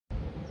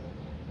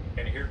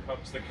here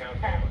comes the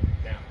countdown.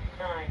 Now.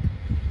 9.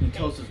 He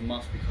tells us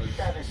must because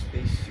the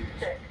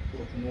spacesuits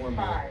look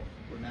normal. 5,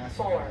 We're NASA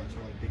 4, ones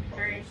are like big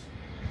 3, bubbles.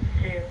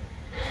 2,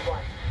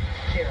 1,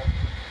 0.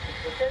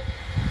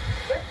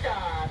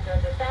 Liftoff of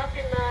the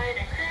Falcon 9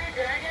 and Crew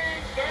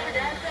Dragon. Go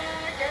NASA,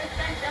 go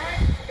SpaceX,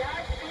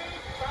 Godspeed,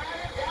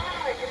 fire and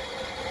die.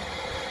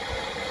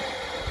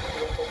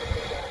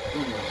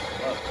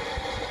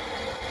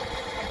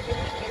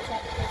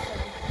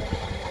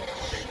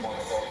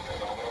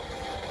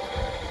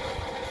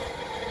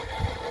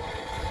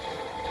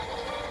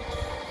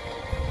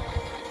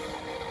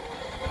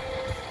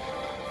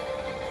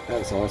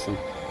 That's awesome.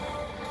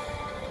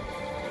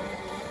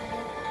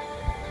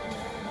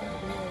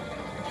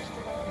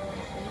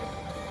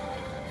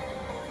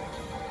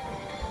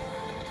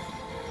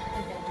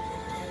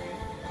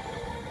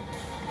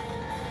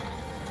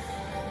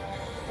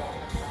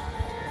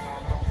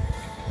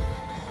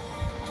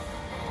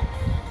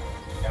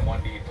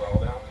 M1D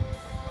throttle down.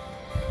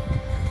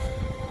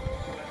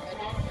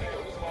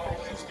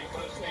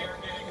 Because they are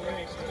getting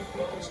ready for the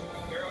most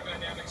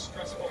aerodynamic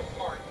stressful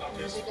part of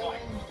this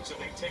flight. So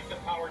they take the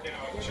power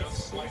down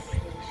just slightly.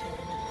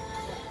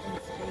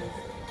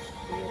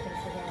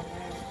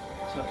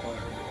 So far.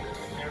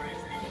 There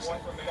is the 1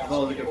 for minute.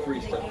 Oh, look at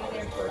free stuff.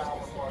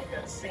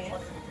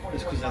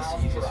 Just because that's the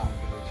easiest one to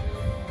go to.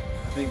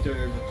 I think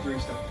they're the 3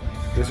 step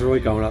plane. It's really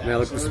going up now.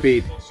 Look at the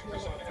speed.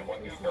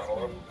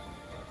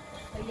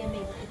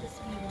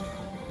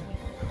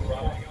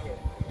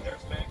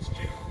 There's max G,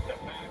 the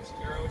max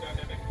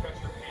aerodynamic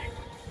pressure peak,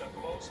 the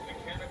most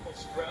mechanical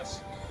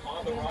stress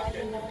on the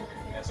rocket.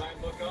 As I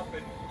look up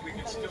and we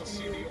can still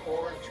see the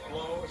orange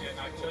glow, and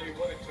I tell you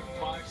what, it took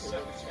 5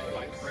 seconds for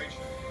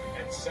vibration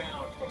and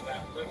sound from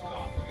that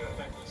liftoff. We're going to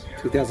thank this air.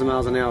 2,000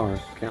 miles an hour.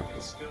 Count.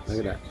 Look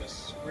at that.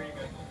 Just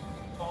screaming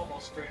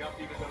almost straight up,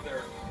 even though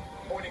they're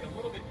pointing a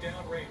little bit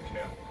downrange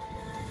now.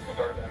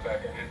 Start that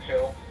back engine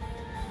chill.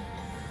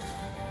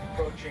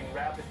 Approaching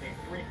rapidly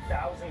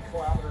 3,000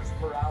 kilometers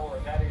per hour.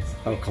 That is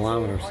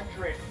kilometers.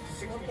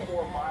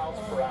 164 miles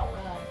per hour.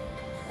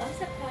 I'm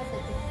surprised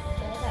that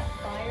all that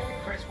fire.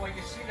 Chris, well,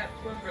 you see that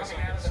plume coming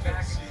out of the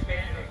back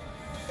expanding.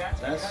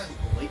 That's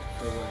late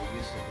for what it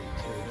used to be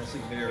too. That's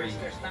like very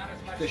there's not as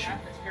much efficient.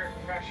 atmospheric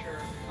pressure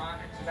on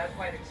it, so that's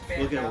why it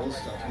expands. Look at out old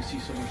like stuff. that. We see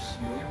so much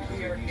smoke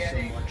because We are we use so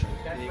getting much of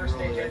that big first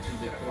stage rollers engine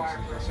and big to fire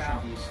forces. for Let's try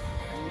about these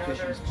another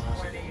efficient as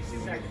possible. 20 We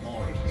will get seconds,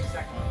 large. 22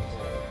 seconds.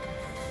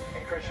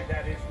 And Christian,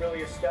 that is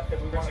really a step that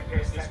we want to pay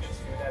attention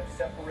to, that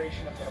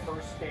separation of the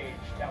first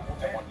stage that will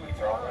then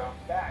return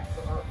back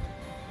to Earth.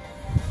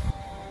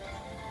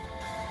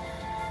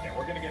 And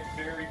we're going to get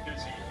very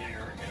busy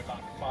here in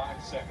about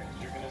 5 seconds.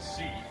 You're going to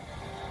see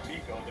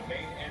Miko, the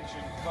main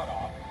engine cut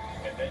off,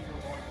 and then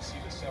you're going to see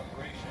the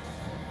separation.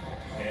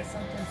 And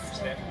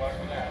stand by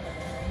for that.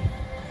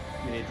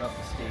 They drop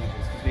the stages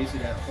because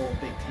basically that whole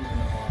big team in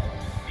the bottom.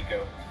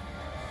 Miko.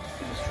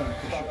 They're just trying to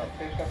push it up.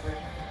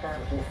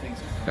 The whole thing's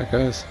That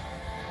goes.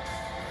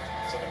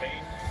 So the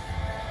main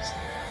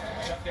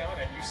shutdown,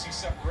 and you see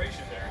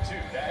separation there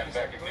too. That is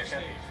the first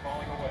stage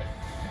falling away.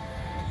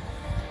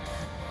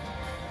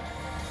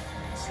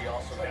 See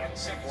also So that the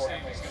second board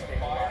stage is going to stage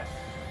fire.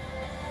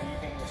 1,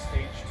 leaving the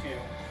stage 2.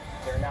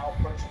 They're now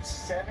approaching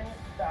 7,000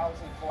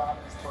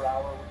 kilometers per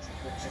hour,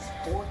 which is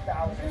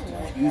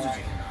 4,029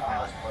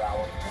 miles per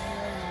hour.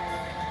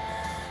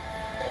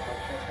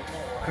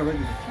 Cover the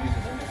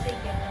diffusers.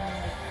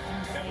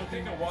 Now the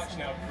thing to watch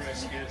now,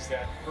 Chris, is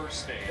that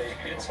first stage.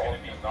 It's going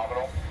to be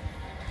nominal.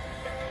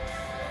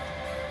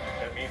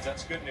 That means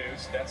that's good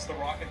news. That's the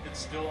rocket that's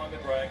still on the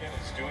Dragon.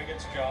 It's doing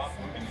its job,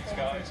 moving these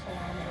guys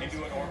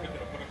into an orbit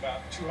that'll put about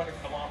 200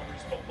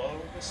 kilometers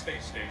below the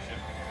space station.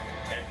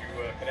 And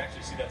you can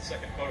actually see that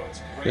second photo.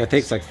 It's great. Yeah, it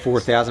takes like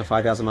 4,000,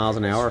 5,000 miles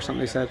an hour or something,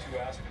 they said. 2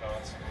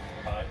 astronauts.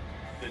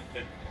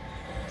 The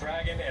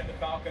Dragon and the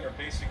Falcon are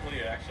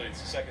basically, actually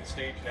it's the second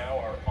stage now,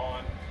 are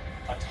on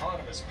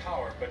autonomous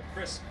power. But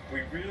Chris,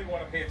 we really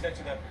want to pay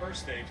attention to that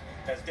first stage.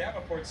 As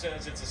Davenport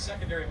says, it's a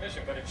secondary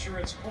mission, but it sure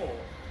is cool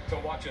to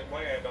watch it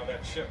land on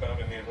that ship out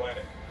in the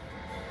Atlantic.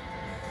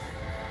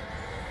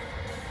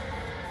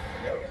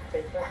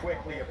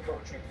 Quickly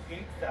approaching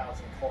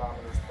 8,000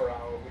 kilometers per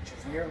hour, which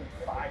is nearly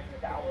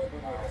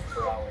 5,000 miles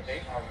per hour. They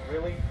are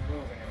really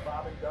moving. And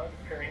Bob and Doug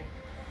appearing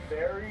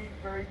very,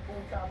 very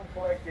cool, calm, and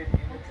collected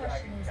in the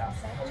Dragon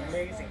capsule.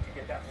 Amazing to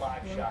get that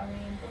live shot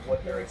of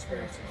what they're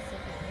experiencing.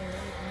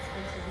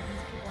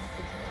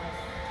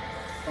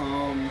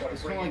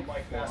 It's kind of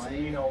like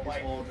flying.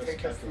 It's all just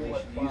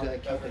calculation. You use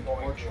that to calculate the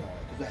torch and all.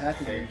 Because it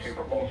happens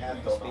when you have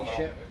the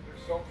spaceship.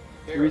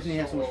 The reason he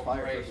has so much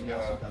fire first and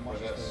not that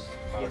much is because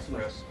he has so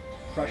much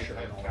pressure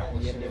and all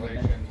that. You have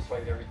different dimensions.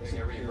 It's a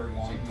pure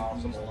long,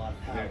 you use a lot of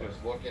power.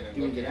 When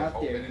you get out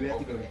there, you have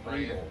to go to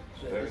angle.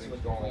 So this is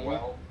what the plane,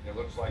 It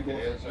looks like it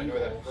is. I know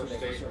that first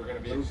stage we're going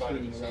to be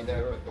excited to see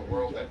that, but the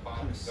world that Bob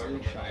and Doug are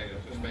tonight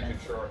is just making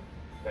sure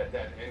that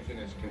engine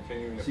is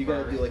continuing to So you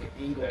gotta burn, do like an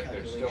angle that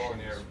they're still on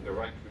calculation. the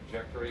right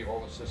trajectory, all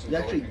the systems It's are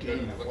actually looking good,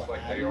 getting and it looks what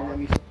like they Adam are.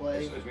 used to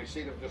play. As we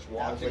see them just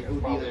That was watching, like, it it's would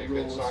be probably a a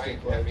good sign.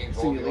 realistic That means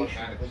all the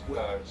simulation, automatic like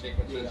what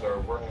sequences they are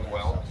got, working all that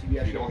well. stuff. So you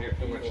actually You don't hear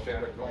too much able to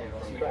chatter play coming it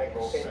from on the the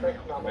control right. center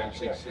from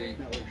NCC.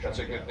 Network That's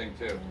a shutdown. good thing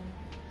too.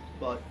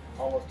 But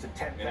Almost to And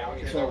when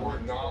you 10,000. hear that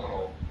word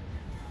nominal,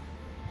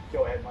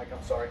 Go ahead, Mike,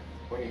 I'm sorry.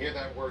 when you hear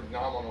that word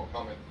nominal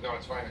coming, no,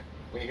 it's fine.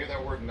 When you hear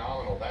that word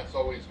nominal, that's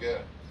always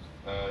good.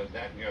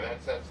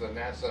 That's the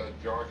NASA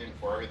jargon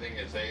for everything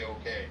is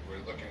A-OK. We're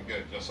looking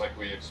good, just like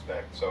we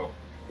expect. So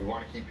we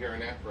want to keep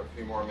hearing that for a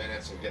few more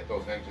minutes and get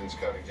those engines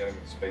cut and get them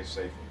in space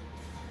safely.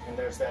 And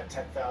there's that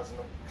 10,000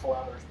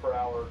 kilometers per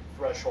hour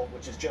threshold,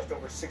 which is just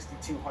over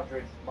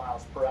 6,200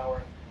 miles per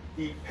hour.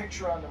 The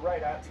picture on the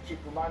right, I have to keep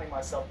reminding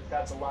myself that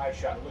that's a live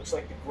shot. It looks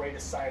like the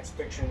greatest science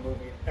fiction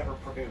movie ever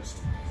produced.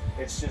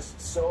 It's just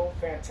so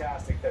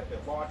fantastic that the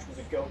launch was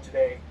a go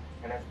today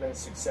and has been a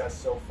success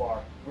so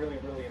far. Really,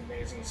 really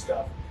amazing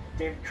stuff.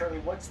 David Curley,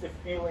 what's the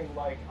feeling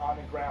like on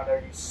the ground? Are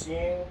you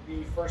seeing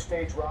the first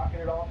stage rocket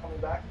at all coming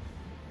back?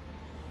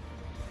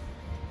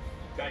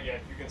 Not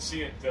yet. You can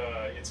see it.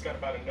 It's got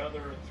about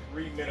another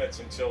 3 minutes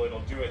until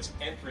it'll do its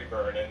entry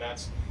burn, and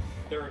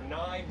there are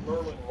 9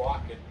 Merlin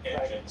rocket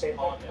engines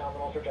on that.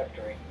 Nominal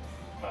trajectory.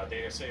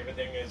 They say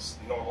everything is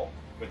normal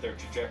with their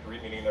trajectory,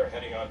 meaning they're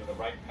heading onto the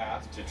right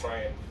path to try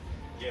and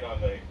get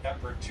on the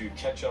effort to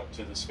catch up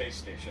to the space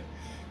station.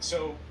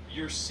 So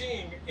you're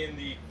seeing in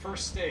the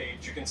first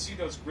stage, you can see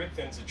those grid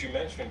fins that you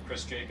mentioned,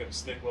 Chris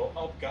Jacobs, that will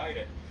help guide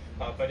it.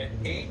 But at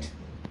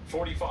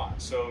 8:45,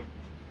 so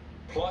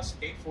plus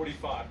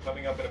 8:45,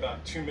 coming up in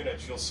about 2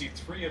 minutes, you'll see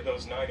 3 of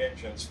those 9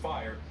 engines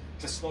fire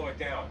to slow it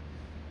down.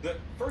 The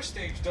first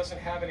stage doesn't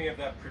have any of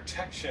that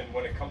protection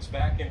when it comes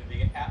back into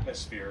the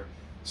atmosphere.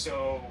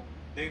 So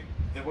the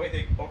way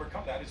they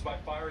overcome that is by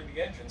firing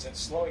the engines and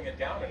slowing it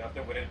down enough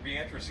that when it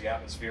re-enters the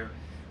atmosphere,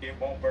 it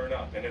won't burn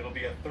up. And it'll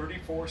be a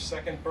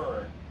 34-second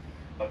burn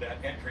of that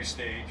entry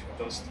stage of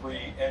those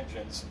 3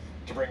 engines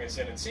to bring us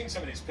in. And seeing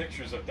some of these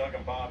pictures of Doug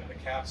and Bob in the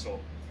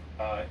capsule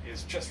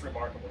is just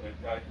remarkable.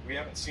 We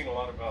haven't seen a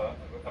lot of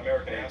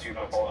American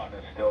astronauts alive.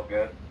 Is still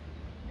good.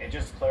 And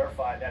just to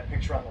clarify, that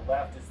picture on the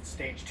left is the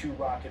Stage 2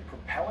 rocket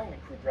propelling the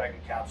Crew Dragon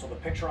capsule. The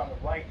picture on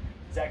the right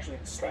is actually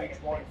the Stage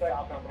 1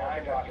 Falcon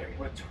 9 rocket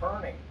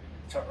returning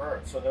to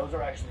Earth. So those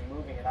are actually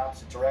moving in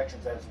opposite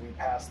directions as we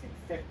pass the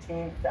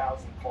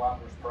 15,000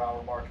 kilometers per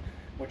hour mark,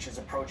 which is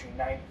approaching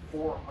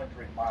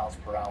 9,400 miles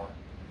per hour.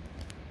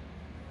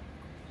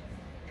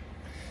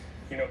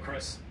 You know,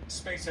 Chris,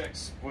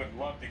 SpaceX would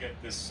love to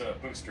get this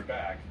booster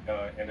back,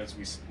 and as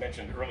we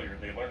mentioned earlier,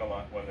 they learn a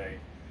lot when they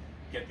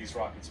get these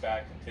rockets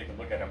back and take a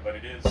look at them, but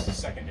it is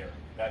secondary.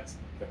 That's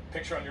the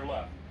picture on your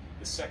left.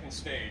 The second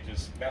stage,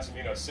 as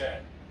Massimino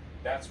said,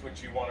 that's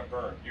what you want to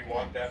burn. You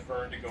want that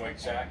burn to go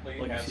exactly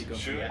as it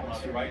should, on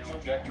the right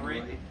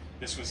trajectory.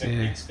 This was an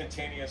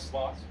instantaneous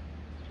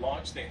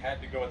launch. They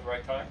had to go at the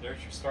right time.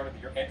 There's your start of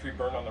your entry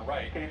burn on the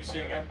right. You're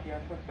seeing it.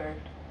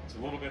 It's a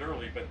little bit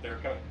early, but they're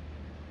coming.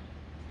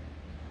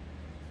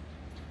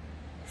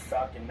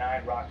 Falcon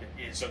 9 rocket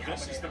is So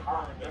this is the burn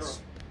hot. that's...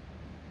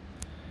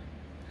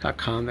 How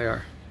calm they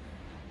are.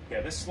 Yeah,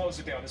 this slows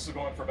it down. This is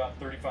going for about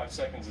 35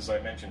 seconds, as I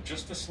mentioned,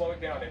 just to slow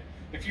it down. And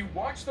if you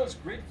watch those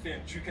grid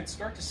fins, you can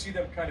start to see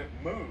them kind of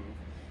move.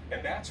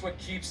 And that's what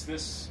keeps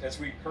this, as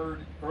we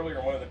heard earlier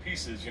in one of the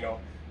pieces, you know,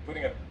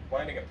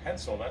 landing a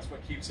pencil, that's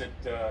what keeps it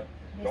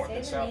north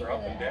and south or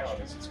up and down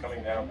as it's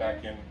coming down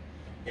back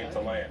into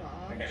land.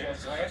 And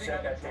it's landing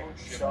on that drone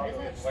ship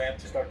in Atlanta.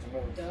 Start to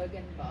move. Doug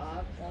and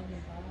Bob. Sounds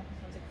like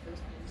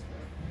first names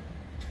there.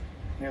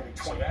 Nearly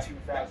So 22,000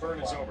 that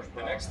burn is over.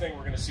 The next thing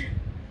we're going to see,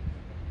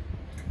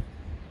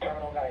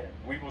 terminal guidance.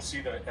 we will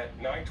see that at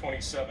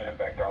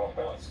 9:27,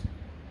 plus,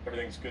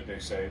 everything's good, they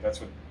say.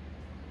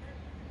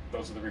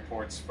 Those are the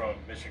reports from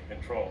Mission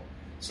Control.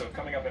 So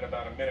coming up in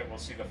about a minute, we'll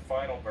see the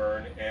final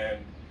burn. And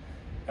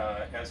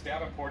as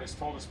Davenport has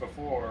told us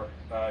before,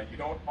 you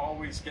don't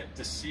always get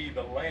to see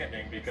the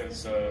landing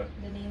because The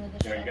name of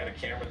the you got a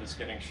camera that's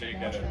getting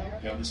shaken,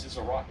 and this is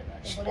a rocket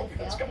actually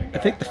that's coming I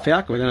down. think the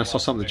Falcon, then I saw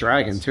something with the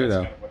Dragon too,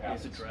 though.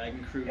 It's a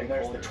Dragon Crew. And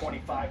there's the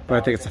 25,000 But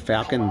I think it's a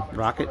Falcon kilometers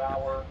rocket. per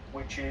hour,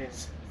 which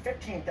is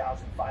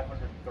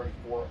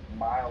 15,534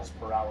 miles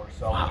per hour.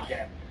 So Wow.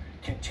 again,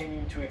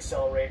 continuing to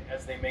accelerate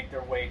as they make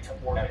their way to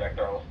orbit. And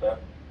vector all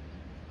step.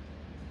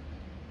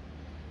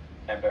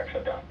 And vector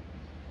shut down.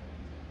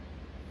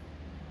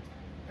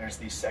 There's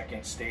the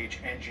second stage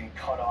engine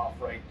cutoff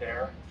right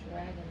there,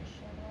 Dragon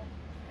shuttle.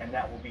 and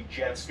that will be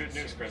That's jet. good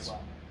news, Chris.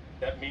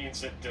 That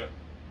means that they've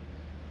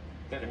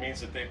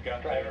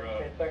got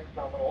their SpaceX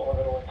nominal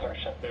orbital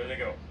insertion. there they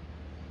go.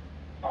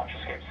 Launch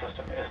escape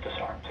system is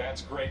disarmed.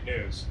 That's great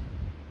news.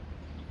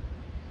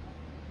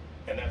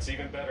 And that's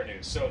even better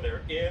news. So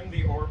they're in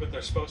the orbit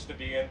they're supposed to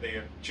be in. They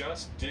have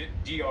just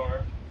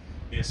de-armed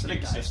the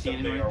escape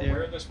system. They are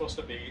where they're supposed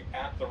to be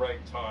at the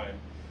right time.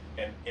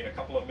 And in a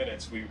couple of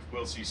minutes, we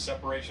will see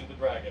separation of the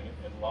Dragon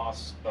and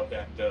loss of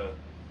that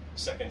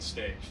second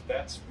stage.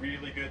 That's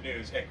really good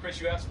news. And Chris,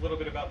 you asked a little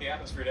bit about the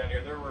atmosphere down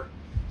here. There were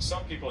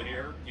some people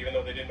here, even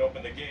though they didn't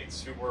open the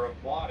gates, who were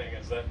applauding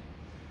as that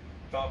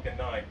Falcon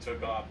 9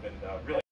 took off and really